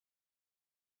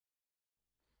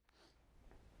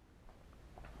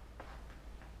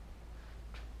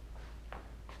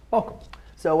Welcome.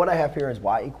 So what I have here is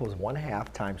y equals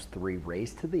 1/2 times 3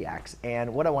 raised to the x.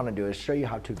 And what I want to do is show you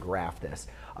how to graph this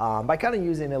by kind of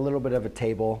using a little bit of a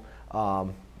table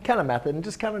kind of method and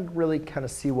just kind of really kind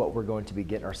of see what we're going to be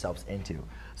getting ourselves into.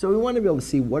 So we want to be able to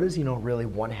see what is, really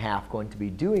 1/2 going to be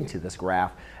doing to this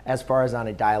graph as far as on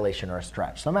a dilation or a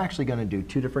stretch. So I'm actually going to do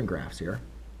two different graphs here.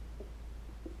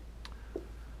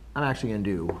 I'm actually going to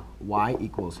do y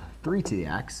equals 3 to the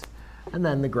x, and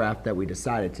then the graph that we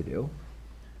decided to do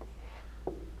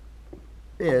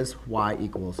is y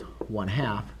equals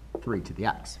 1/2 3 to the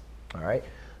x. All right.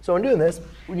 So in doing this,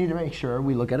 we need to make sure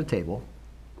we look at a table.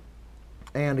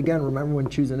 And again, remember when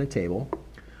choosing a table,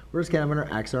 we're just going to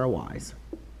have our x and our y's.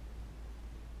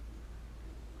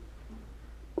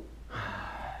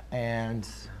 And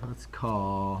let's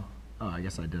call, oh, I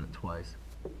guess I did it twice.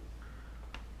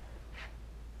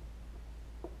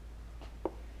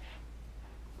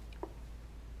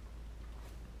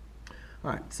 All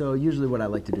right, so usually what I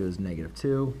like to do is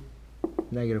 -2,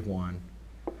 -1,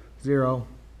 0,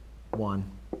 1,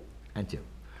 and 2.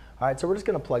 All right, so we're just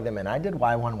going to plug them in. I did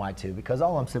y1, y2, because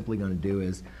all I'm simply going to do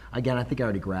is, again, I think I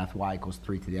already graphed y equals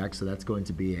 3 to the x, so that's going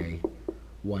to be a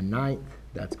 1/9.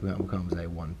 That becomes a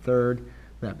 1/3.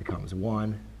 That becomes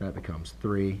 1. That becomes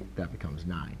 3. That becomes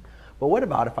 9. But what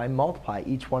about if I multiply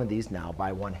each one of these now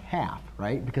by 1/2,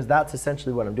 right? Because that's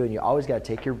essentially what I'm doing. You always got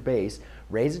to take your base,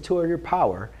 raise it to your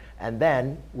power, and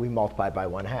then we multiply by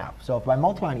 1/2. So if I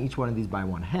multiply each one of these by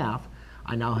 1/2,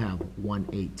 I now have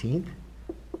 1/18,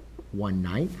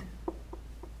 1/9,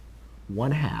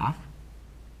 1/2,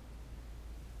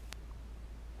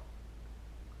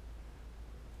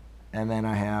 and then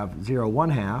I have 0,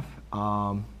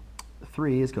 1/2.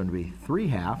 3 is going to be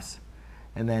 3/2,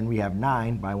 and then we have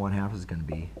 9 by 1/2 is going to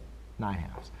be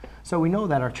 9/2. So we know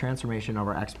that our transformation of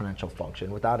our exponential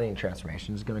function without any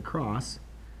transformation is going to cross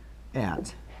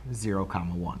at 0,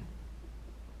 1,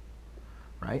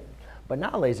 right? But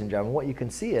now, ladies and gentlemen, what you can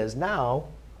see is now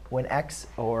when x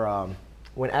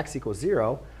equals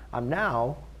 0,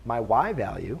 now my y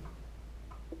value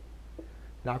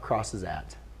now crosses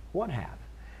at 1/2.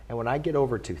 And when I get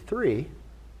over to 3,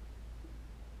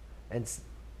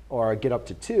 or get up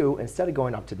to 2, instead of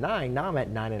going up to 9, now I'm at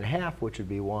 9.5, which would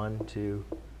be 1, 2,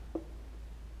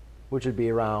 which would be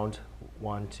around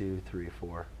 1, 2, 3,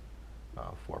 4,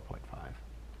 4.5.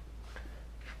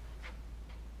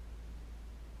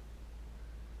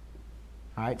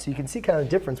 All right, so you can see kind of the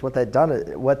difference. What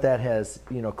that has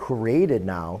created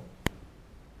now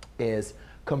is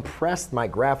compressed my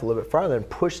graph a little bit farther and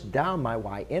pushed down my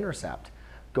y-intercept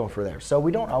going for there. So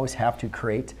we don't always have to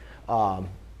create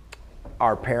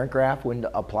our parent graph when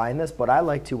applying this, but what I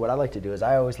like to do is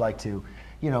I always like to,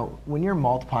 when you're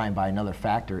multiplying by another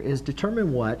factor, is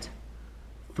determine what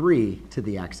 3 to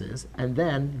the x is, and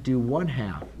then do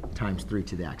 1/2 times 3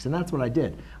 to the x. And that's what I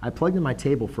did. I plugged in my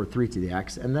table for 3 to the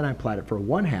x, and then I applied it for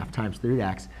 1/2 times 3 to the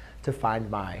x to find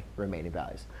my remaining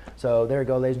values. So there you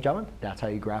go, ladies and gentlemen. That's how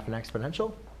you graph an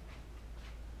exponential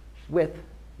with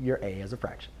your a as a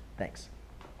fraction. Thanks.